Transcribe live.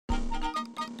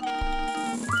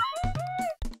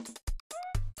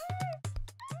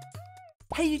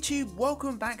Hey YouTube,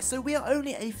 welcome back. So we are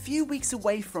only a few weeks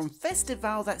away from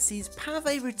Festivale that sees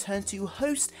PAVÉ return to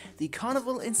host the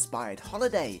carnival inspired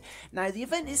holiday. Now the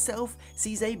event itself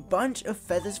sees a bunch of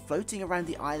feathers floating around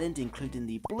the island, including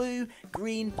the blue,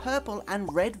 green, purple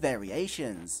and red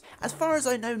variations. As far as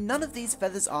I know, none of these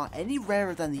feathers are any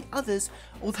rarer than the others,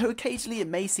 although occasionally it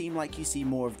may seem like you see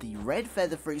more of the red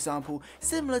feather, for example,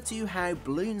 similar to how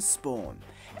balloons spawn.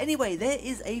 Anyway, there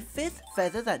is a fifth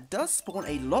feather that does spawn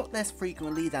a lot less frequently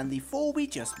than the four we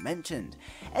just mentioned.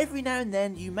 Every now and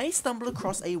then you may stumble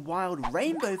across a wild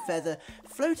rainbow feather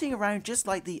floating around just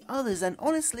like the others, and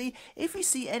honestly, if you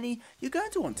see any, you're going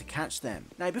to want to catch them.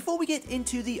 Now before we get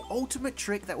into the ultimate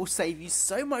trick that will save you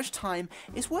so much time,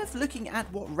 it's worth looking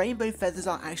at what rainbow feathers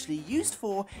are actually used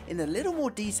for in a little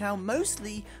more detail,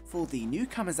 mostly for the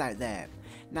newcomers out there.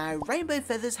 Now, rainbow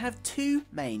feathers have two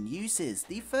main uses.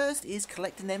 The first is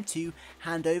collecting them to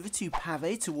hand over to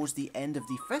PAVÉ towards the end of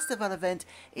the festival event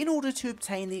in order to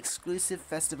obtain the exclusive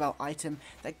festival item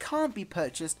that can't be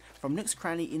purchased from Nook's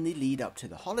Cranny in the lead up to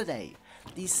the holiday.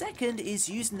 The second is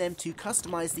using them to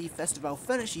customize the festival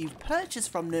furniture you've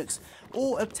purchased from Nook's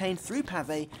or obtained through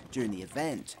PAVÉ during the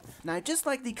event. Now, just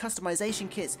like the customization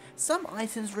kits, some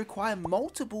items require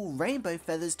multiple rainbow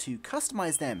feathers to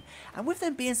customize them, and with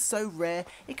them being so rare,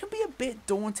 it can be a bit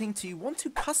daunting to want to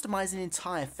customize an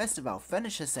entire festival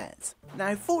furniture set.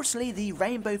 Now fortunately, the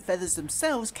rainbow feathers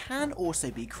themselves can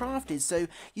also be crafted, so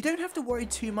you don't have to worry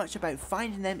too much about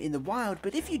finding them in the wild,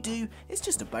 but if you do, it's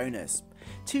just a bonus.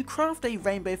 To craft a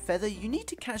rainbow feather, you need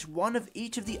to catch one of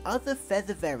each of the other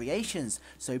feather variations,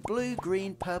 so blue,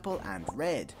 green, purple and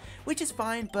red, which is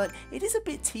fine, but it is a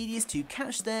bit tedious to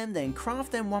catch them, then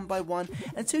craft them one by one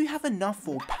until you have enough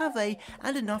for PAVÉ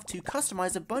and enough to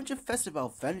customize a bunch of festival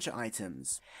furniture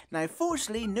items. Now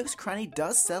fortunately, Nook's Cranny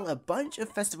does sell a bunch of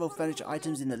festival furniture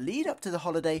items in the lead up to the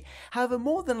holiday. However,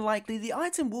 more than likely the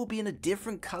item will be in a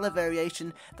different color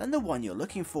variation than the one you're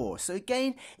looking for, so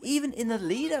again, even in the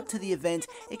lead up to the event,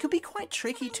 it could be quite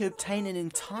tricky to obtain an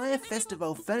entire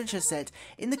festival furniture set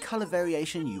in the color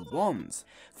variation you want.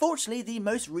 Fortunately, the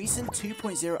most recent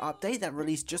 2.0 update that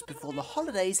released just before the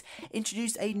holidays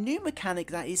introduced a new mechanic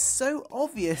that is so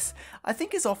obvious I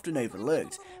think is often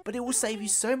overlooked, but it will save you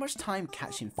so much time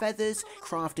catching feathers,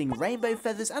 crafting rainbow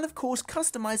feathers and of course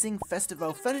customizing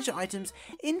festival furniture items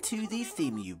into the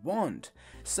theme you want.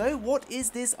 So what is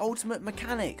this ultimate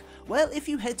mechanic? Well, if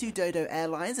you head to Dodo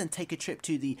Airlines and take a trip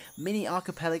to the mini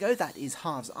archipelago that is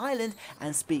Halves Island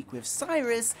and speak with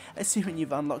Cyrus, assuming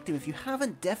you've unlocked him. If you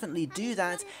haven't, definitely do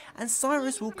that, and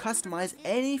Cyrus will customize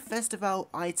any festival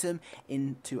item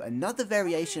into another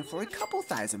variation for a couple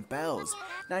thousand bells.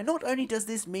 Now not only does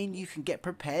this mean you can get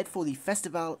prepared for the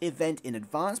festival event in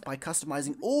advance by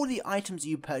customizing all the items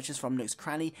you purchase from Nook's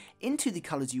Cranny into the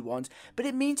colors you want, but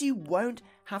it means you won't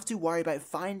have to worry about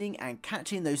finding and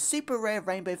catching those super rare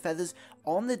rainbow feathers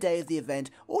on the day of the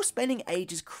event or spending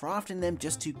ages crafting them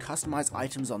just to customize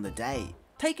items on the day.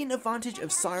 Taking advantage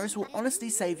of Cyrus will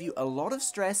honestly save you a lot of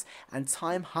stress and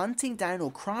time hunting down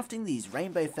or crafting these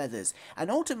rainbow feathers, and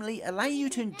ultimately allow you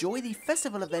to enjoy the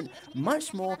festival event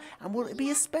much more, and will be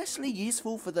especially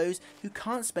useful for those who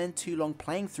can't spend too long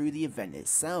playing through the event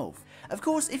itself. Of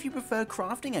course, if you prefer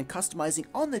crafting and customizing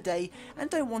on the day and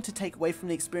don't want to take away from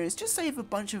the experience, just save a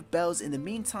bunch of bells in the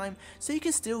meantime so you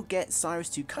can still get Cyrus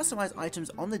to customize items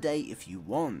on the day if you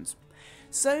want.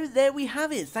 So there we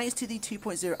have it. Thanks to the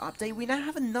 2.0 update, we now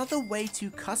have another way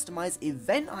to customize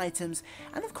event items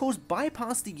and of course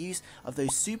bypass the use of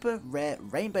those super rare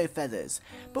rainbow feathers.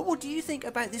 But what do you think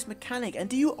about this mechanic, and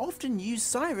do you often use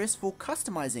Cyrus for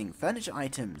customizing furniture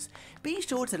items? Be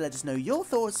sure to let us know your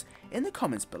thoughts in the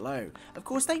comments below. Of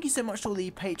course, thank you so much to all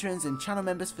the patrons and channel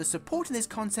members for supporting this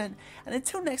content, and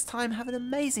until next time, have an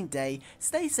amazing day,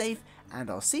 stay safe, and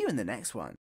I'll see you in the next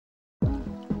one.